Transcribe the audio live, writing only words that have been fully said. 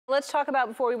Let's talk about,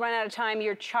 before we run out of time,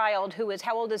 your child, who is,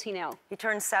 how old is he now? He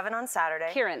turns 7 on Saturday.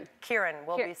 Kieran. Kieran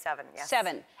will be 7, yes.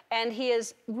 7. And he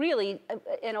is really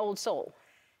an old soul.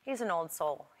 He's an old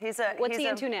soul. What's he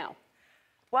into now?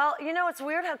 Well, you know, it's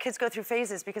weird how kids go through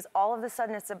phases because all of a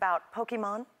sudden it's about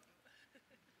Pokemon.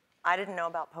 I didn't know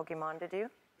about Pokemon, did you?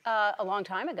 A long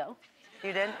time ago.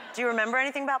 You did? Do you remember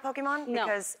anything about Pokemon? No.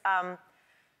 Because,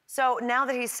 so now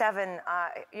that he's 7,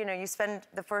 you know, you spend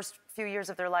the first few years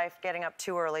of their life getting up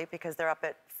too early because they're up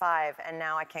at 5, and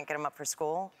now I can't get him up for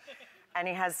school. And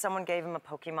someone gave him a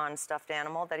Pokemon stuffed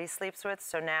animal that he sleeps with,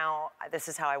 so now this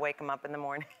is how I wake him up in the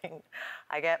morning.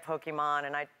 I get Pokemon,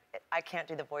 and I can't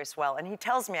do the voice well. And he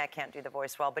tells me I can't do the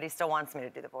voice well, but he still wants me to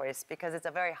do the voice because it's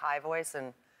a very high voice,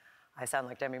 and I sound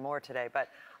like Demi Moore today, but,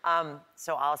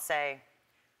 so I'll say,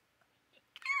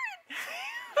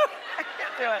 I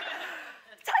can't do it.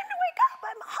 Time to wake up,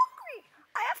 I'm hungry.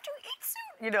 I have to eat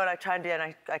soon. You know what I try and do,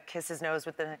 and I kiss his nose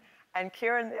with and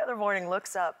Kieran the other morning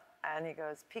looks up and he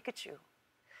goes, Pikachu,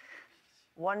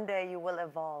 one day you will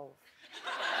evolve.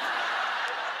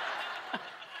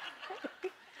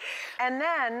 And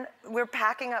then we're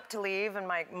packing up to leave, and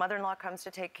my mother-in-law comes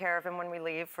to take care of him when we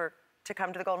leave to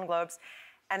come to the Golden Globes.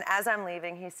 And as I'm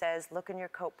leaving, he says, look in your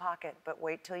coat pocket, but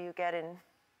wait till you get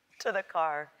into the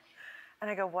car. And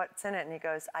I go, what's in it? And he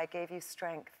goes, I gave you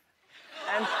strength.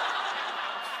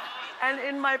 And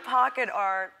in my pocket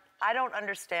are, I don't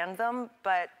understand them,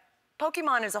 but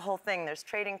Pokemon is a whole thing. There's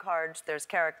trading cards, there's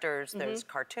characters, there's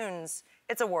cartoons.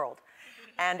 It's a world.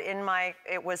 And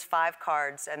it was 5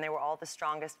 cards, and they were all the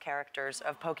strongest characters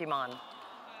of Pokemon.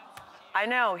 I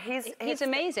know, he's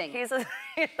amazing. He's a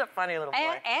funny little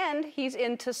boy. And he's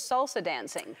into salsa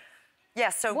dancing.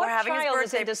 Yes, so we're having his birthday. What child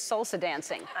is into salsa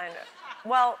dancing? I know.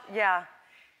 Well, yeah.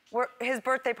 His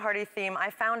birthday party theme, I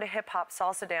found a hip-hop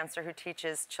salsa dancer who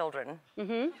teaches children.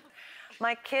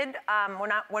 My kid,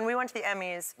 when we went to the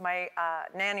Emmys, my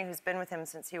nanny, who's been with him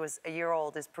since he was a year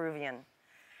old, is Peruvian.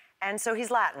 And so he's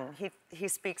Latin. He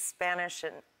speaks Spanish,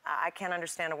 and I can't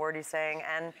understand a word he's saying.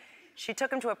 And she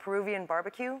took him to a Peruvian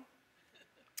barbecue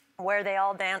where they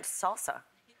all danced salsa.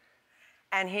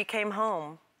 And he came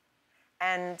home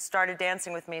and started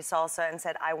dancing with me salsa and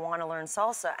said, I want to learn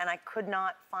salsa. And I could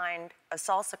not find a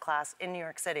salsa class in New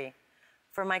York City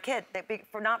for my kid,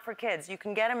 not for kids. You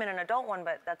can get them in an adult one,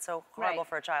 but that's so horrible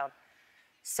for a child.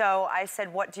 So I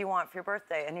said, what do you want for your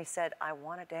birthday? And he said, I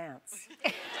want to dance.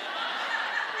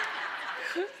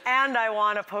 And I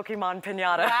want a Pokemon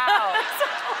piñata. Wow.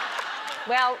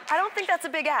 Well, I don't think that's a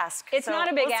big ask. It's not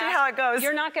a big ask. We'll see how it goes.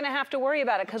 You're not going to have to worry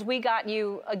about it because we got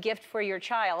you a gift for your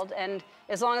child, and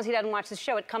as long as he doesn't watch the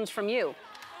show, it comes from you.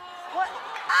 What?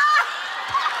 Ah!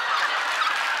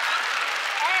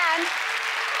 And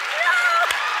no!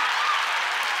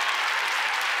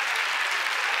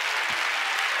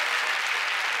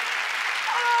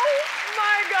 Oh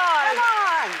my God! Come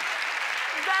on!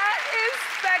 That is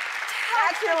spectacular.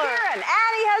 That's for Kieran.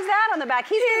 And he has that on the back.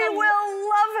 He will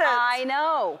love it.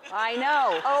 I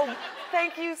know. Oh,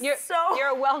 thank you so much.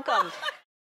 You're welcome.